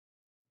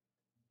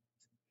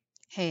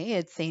Hey,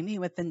 it's Amy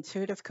with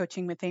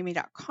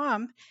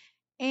intuitivecoachingwithamy.com.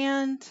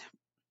 And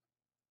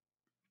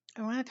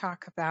I want to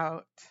talk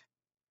about,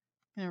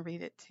 I'm going to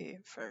read it to you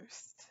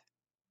first.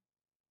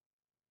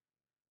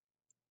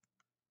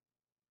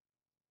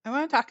 I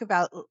want to talk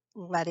about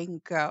letting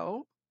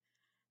go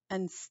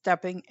and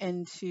stepping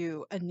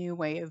into a new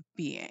way of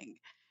being.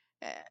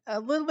 A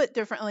little bit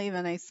differently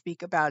than I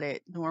speak about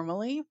it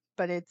normally,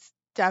 but it's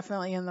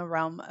definitely in the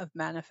realm of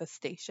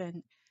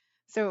manifestation.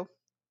 So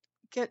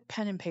get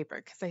pen and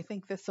paper because I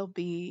think this will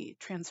be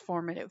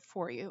transformative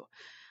for you.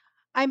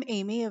 I'm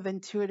Amy of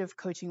Intuitive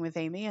Coaching with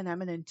Amy, and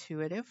I'm an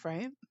intuitive,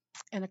 right?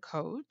 And a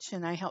coach,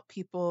 and I help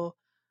people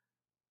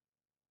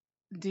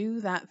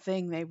do that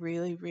thing they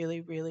really,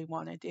 really, really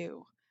want to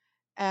do.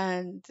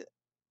 And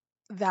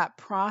that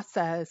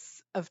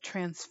process of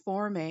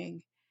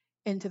transforming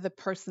into the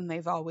person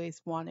they've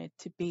always wanted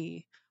to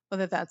be,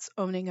 whether that's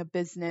owning a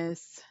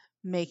business,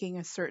 making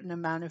a certain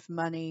amount of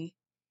money,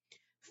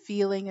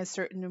 feeling a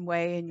certain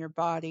way in your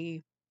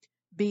body,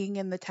 being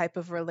in the type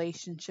of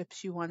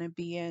relationships you want to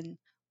be in,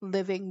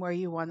 living where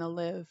you want to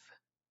live,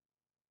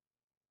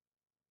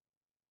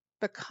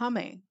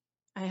 becoming.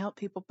 I help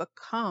people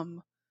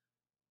become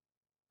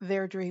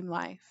their dream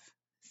life.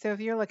 So if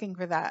you're looking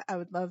for that, I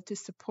would love to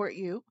support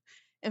you.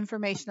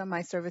 Information on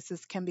my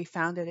services can be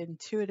found at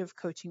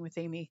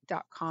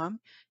intuitivecoachingwithamy.com.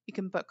 You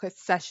can book a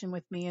session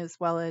with me as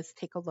well as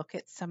take a look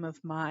at some of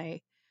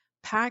my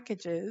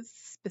packages.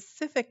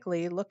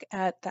 Specifically, look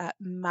at that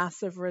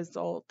massive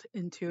result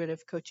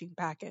intuitive coaching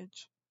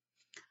package.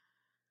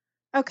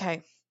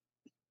 Okay,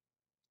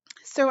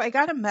 so I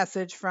got a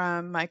message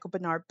from Michael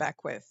Bernard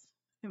Beckwith.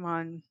 I'm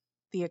on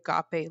the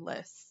Agape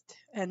list.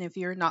 And if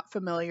you're not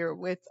familiar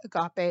with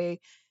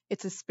Agape,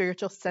 it's a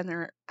spiritual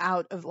center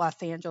out of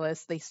Los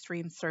Angeles. They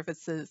stream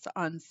services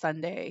on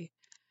Sunday.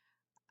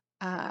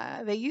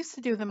 They used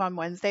to do them on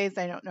Wednesdays.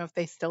 I don't know if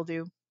they still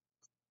do,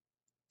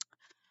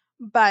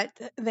 but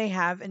they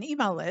have an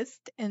email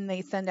list and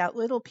they send out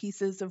little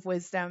pieces of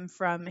wisdom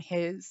from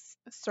his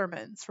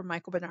sermons, from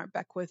Michael Bernard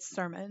Beckwith's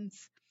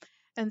sermons.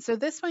 And so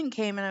this one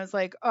came and I was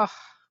like, oh,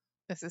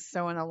 this is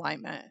so in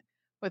alignment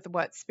with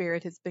what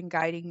Spirit has been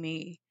guiding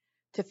me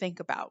to think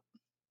about.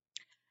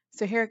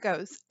 So here it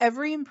goes.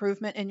 Every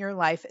improvement in your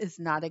life is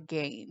not a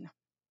gain.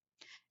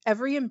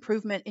 Every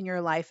improvement in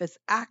your life is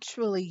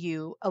actually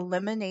you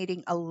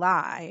eliminating a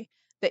lie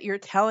that you're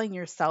telling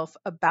yourself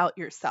about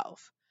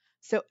yourself.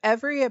 So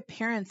every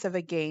appearance of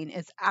a gain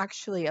is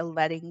actually a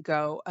letting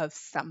go of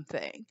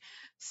something.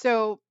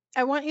 So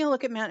I want you to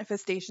look at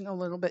manifestation a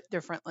little bit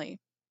differently.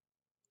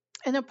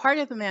 And a part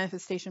of the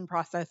manifestation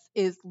process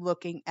is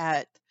looking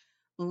at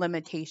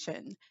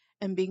limitation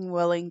and being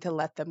willing to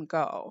let them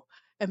go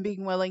and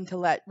being willing to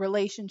let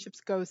relationships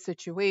go,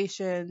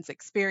 situations,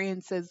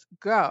 experiences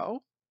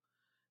go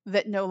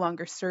that no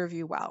longer serve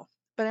you well.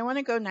 But I want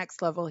to go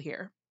next level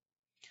here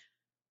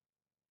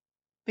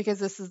because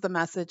this is the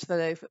message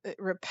that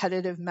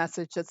repetitive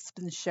message that's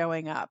been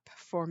showing up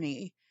for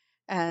me.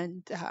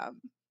 And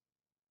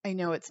I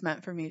know it's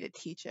meant for me to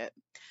teach it.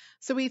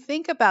 So we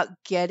think about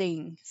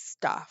getting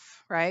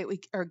stuff, right? We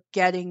are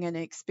getting an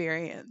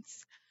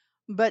experience.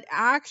 But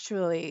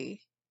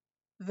actually,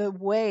 the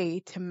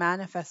way to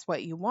manifest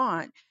what you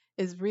want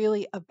is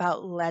really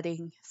about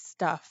letting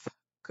stuff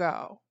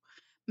go.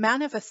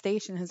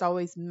 Manifestation has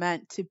always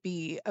meant to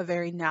be a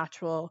very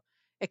natural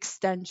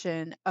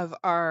extension of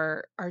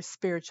our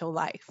spiritual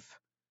life.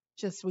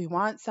 Just we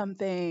want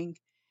something,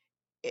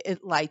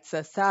 it lights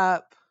us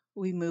up,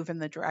 we move in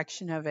the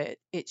direction of it,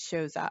 it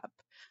shows up.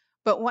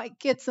 But what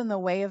gets in the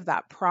way of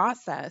that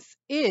process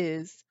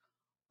is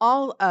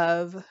all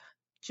of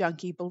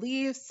junky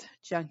beliefs,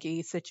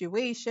 junky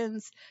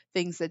situations,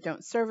 things that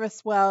don't serve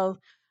us well,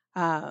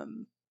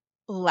 um,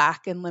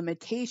 lack and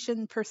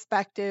limitation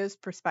perspectives,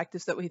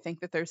 perspectives that we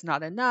think that there's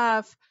not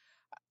enough.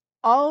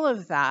 All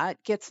of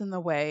that gets in the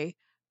way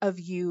of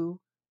you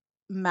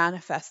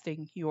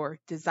manifesting your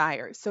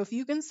desires. So if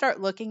you can start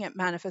looking at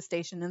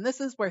manifestation, and this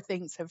is where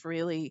things have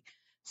really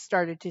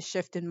started to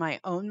shift in my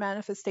own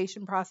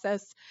manifestation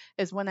process,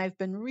 is when I've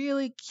been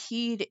really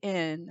keyed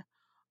in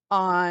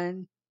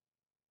on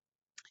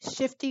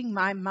shifting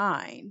my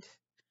mind.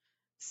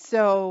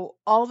 So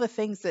all the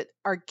things that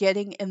are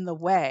getting in the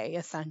way,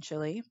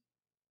 essentially,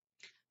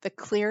 the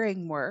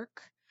clearing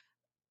work,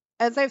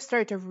 as I've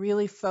started to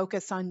really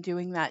focus on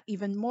doing that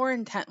even more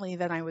intently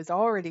than I was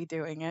already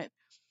doing it,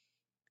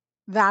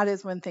 that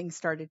is when things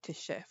started to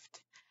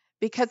shift.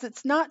 Because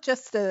it's not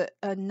just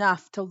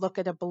enough to look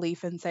at a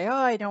belief and say, oh,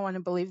 I don't want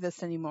to believe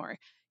this anymore.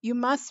 You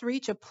must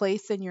reach a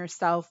place in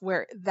yourself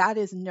where that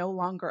is no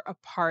longer a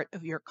part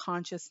of your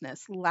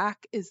consciousness.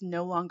 Lack is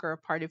no longer a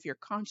part of your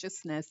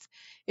consciousness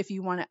if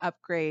you want to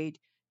upgrade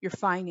your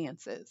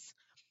finances.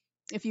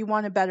 If you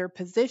want a better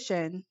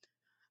position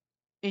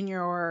in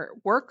your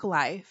work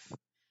life,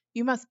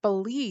 you must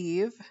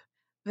believe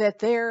that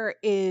there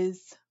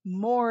is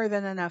more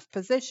than enough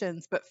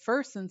positions. But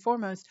first and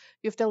foremost,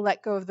 you have to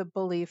let go of the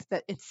belief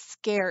that it's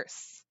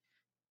scarce.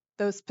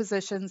 those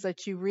positions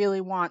that you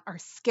really want are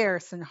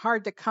scarce and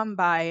hard to come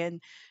by,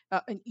 and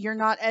you're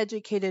not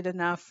educated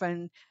enough,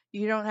 and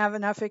you don't have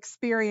enough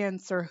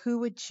experience, or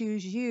who would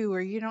choose you,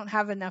 or you don't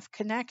have enough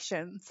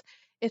connections.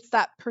 It's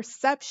that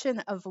perception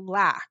of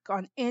lack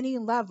on any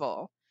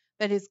level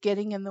that is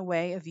getting in the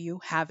way of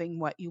you having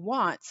what you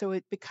want. So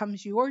it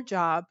becomes your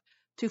job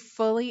to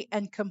fully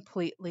and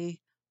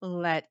completely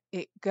let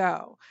it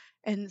go.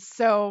 And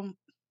so,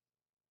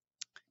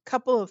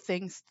 couple of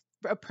things,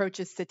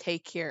 approaches to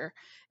take here.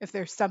 If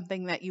there's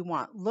something that you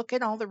want, look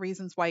at all the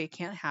reasons why you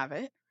can't have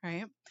it,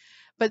 right?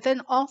 But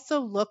then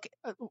also look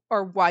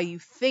or why you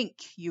think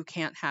you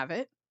can't have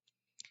it.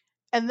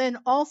 And then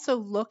also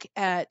look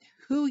at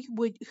who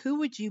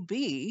would you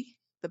be,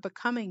 the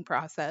becoming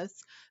process,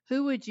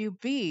 who would you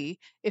be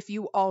if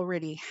you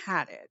already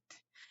had it?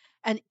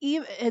 And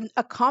even in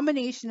a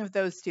combination of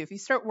those two, if you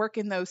start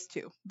working those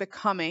two,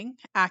 becoming,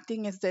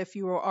 acting as if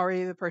you were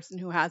already the person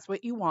who has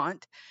what you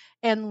want,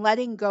 and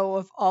letting go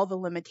of all the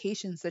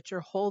limitations that you're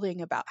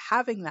holding about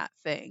having that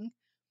thing,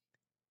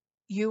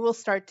 you will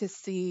start to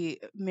see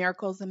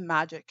miracles and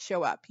magic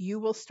show up. You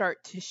will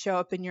start to show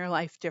up in your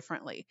life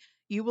differently.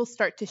 You will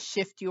start to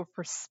shift your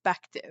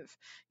perspective.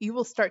 You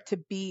will start to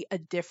be a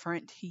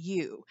different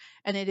you.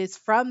 And it is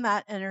from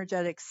that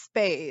energetic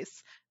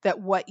space that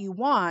what you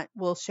want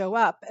will show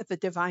up at the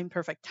divine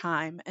perfect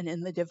time and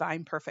in the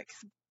divine perfect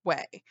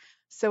way.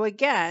 So,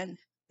 again,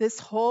 this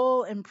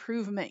whole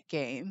improvement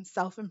game,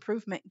 self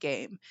improvement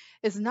game,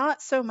 is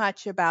not so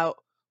much about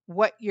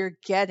what you're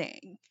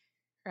getting,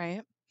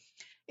 right?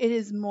 It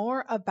is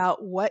more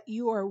about what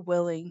you are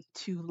willing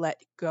to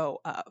let go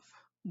of.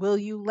 Will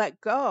you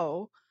let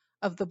go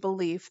of the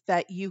belief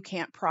that you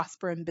can't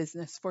prosper in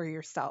business for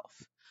yourself?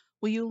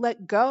 Will you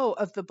let go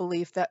of the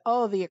belief that,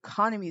 oh, the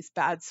economy's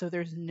bad, so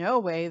there's no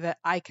way that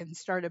I can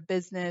start a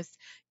business,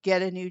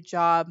 get a new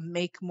job,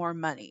 make more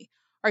money?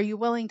 Are you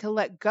willing to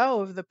let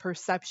go of the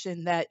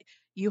perception that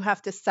you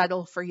have to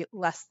settle for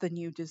less than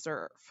you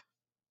deserve?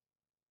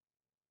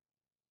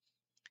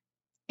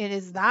 It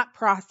is that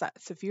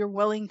process. If you're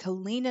willing to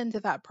lean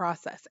into that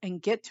process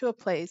and get to a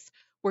place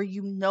where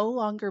you no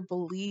longer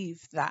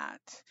believe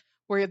that,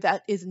 where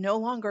that is no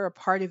longer a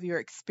part of your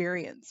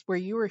experience, where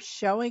you are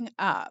showing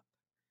up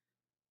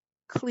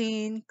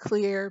clean,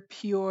 clear,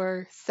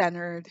 pure,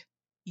 centered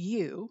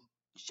you,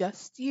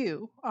 just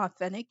you,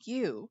 authentic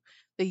you,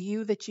 the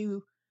you that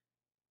you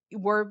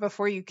were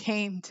before you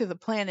came to the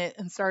planet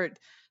and started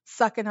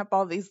sucking up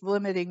all these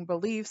limiting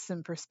beliefs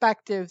and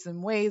perspectives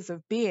and ways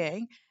of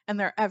being, and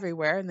they're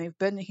everywhere and they've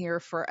been here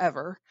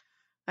forever.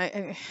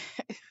 It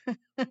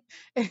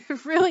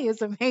really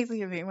is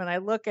amazing to me when I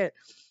look at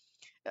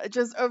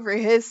just over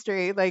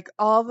history, like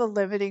all the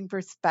limiting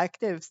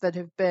perspectives that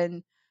have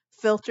been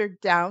filtered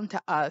down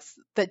to us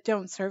that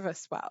don't serve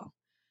us well.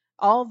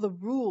 All the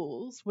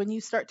rules, when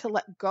you start to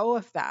let go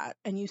of that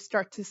and you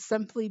start to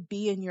simply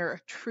be in your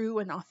true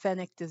and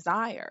authentic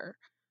desire,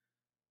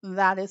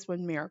 that is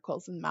when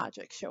miracles and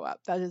magic show up.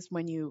 That is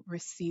when you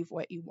receive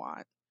what you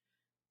want.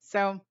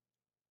 So,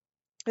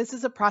 this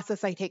is a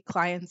process I take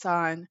clients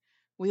on.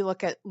 We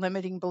look at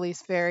limiting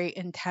beliefs very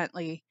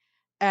intently,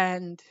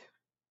 and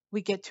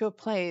we get to a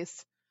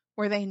place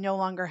where they no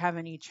longer have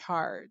any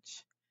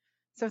charge.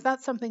 So, if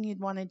that's something you'd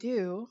want to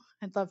do,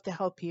 I'd love to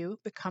help you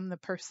become the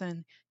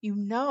person you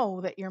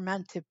know that you're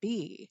meant to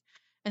be.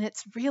 And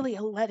it's really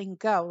a letting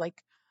go.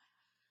 Like,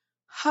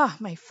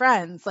 my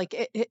friends, like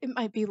it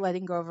might be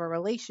letting go of a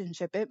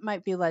relationship. It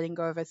might be letting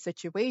go of a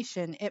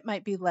situation. It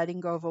might be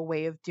letting go of a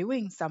way of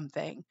doing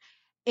something.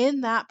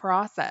 In that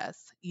process,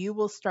 you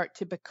will start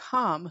to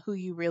become who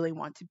you really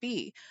want to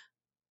be.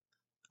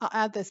 I'll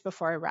add this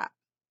before I wrap.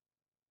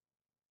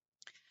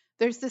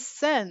 There's this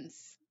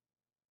sense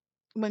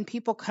when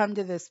people come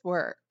to this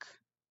work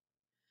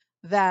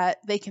that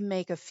they can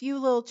make a few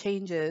little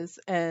changes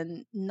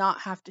and not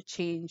have to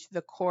change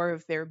the core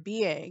of their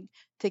being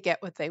to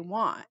get what they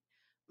want.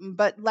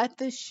 But let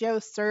this show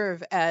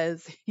serve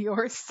as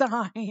your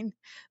sign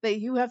that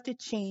you have to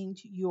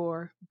change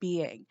your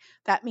being.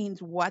 That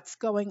means what's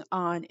going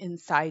on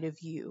inside of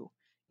you.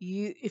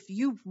 If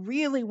you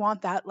really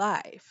want that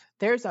life,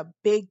 there's a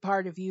big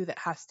part of you that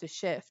has to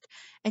shift,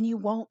 and you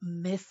won't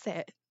miss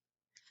it.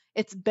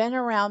 It's been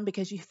around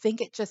because you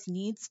think it just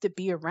needs to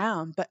be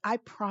around. But I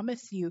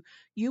promise you,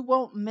 you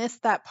won't miss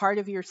that part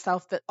of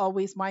yourself that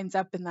always winds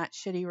up in that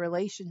shitty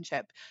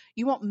relationship.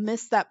 You won't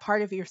miss that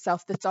part of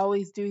yourself that's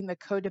always doing the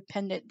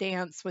codependent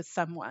dance with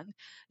someone.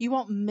 You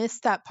won't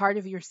miss that part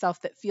of yourself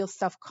that feels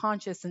self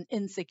conscious and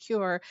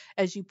insecure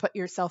as you put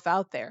yourself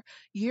out there.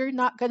 You're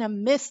not going to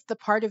miss the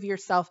part of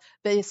yourself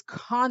that is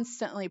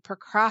constantly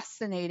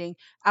procrastinating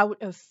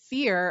out of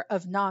fear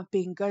of not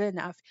being good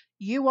enough.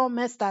 You won't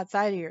miss that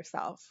side of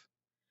yourself.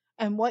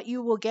 And what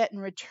you will get in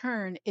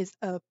return is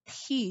a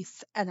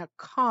peace and a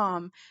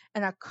calm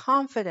and a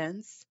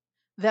confidence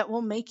that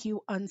will make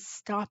you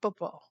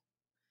unstoppable.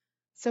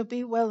 So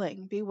be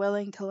willing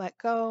to let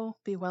go,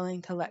 be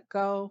willing to let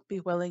go, be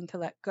willing to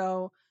let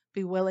go,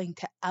 be willing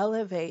to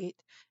elevate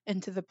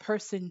into the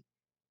person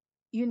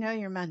you know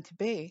you're meant to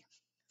be.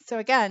 So,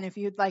 again, if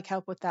you'd like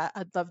help with that,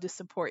 I'd love to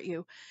support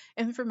you.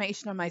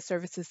 Information on my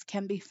services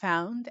can be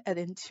found at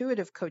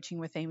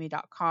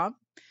intuitivecoachingwithamy.com.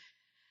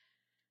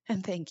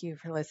 And thank you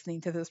for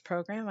listening to this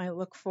program. I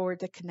look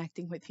forward to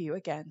connecting with you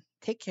again.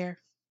 Take care.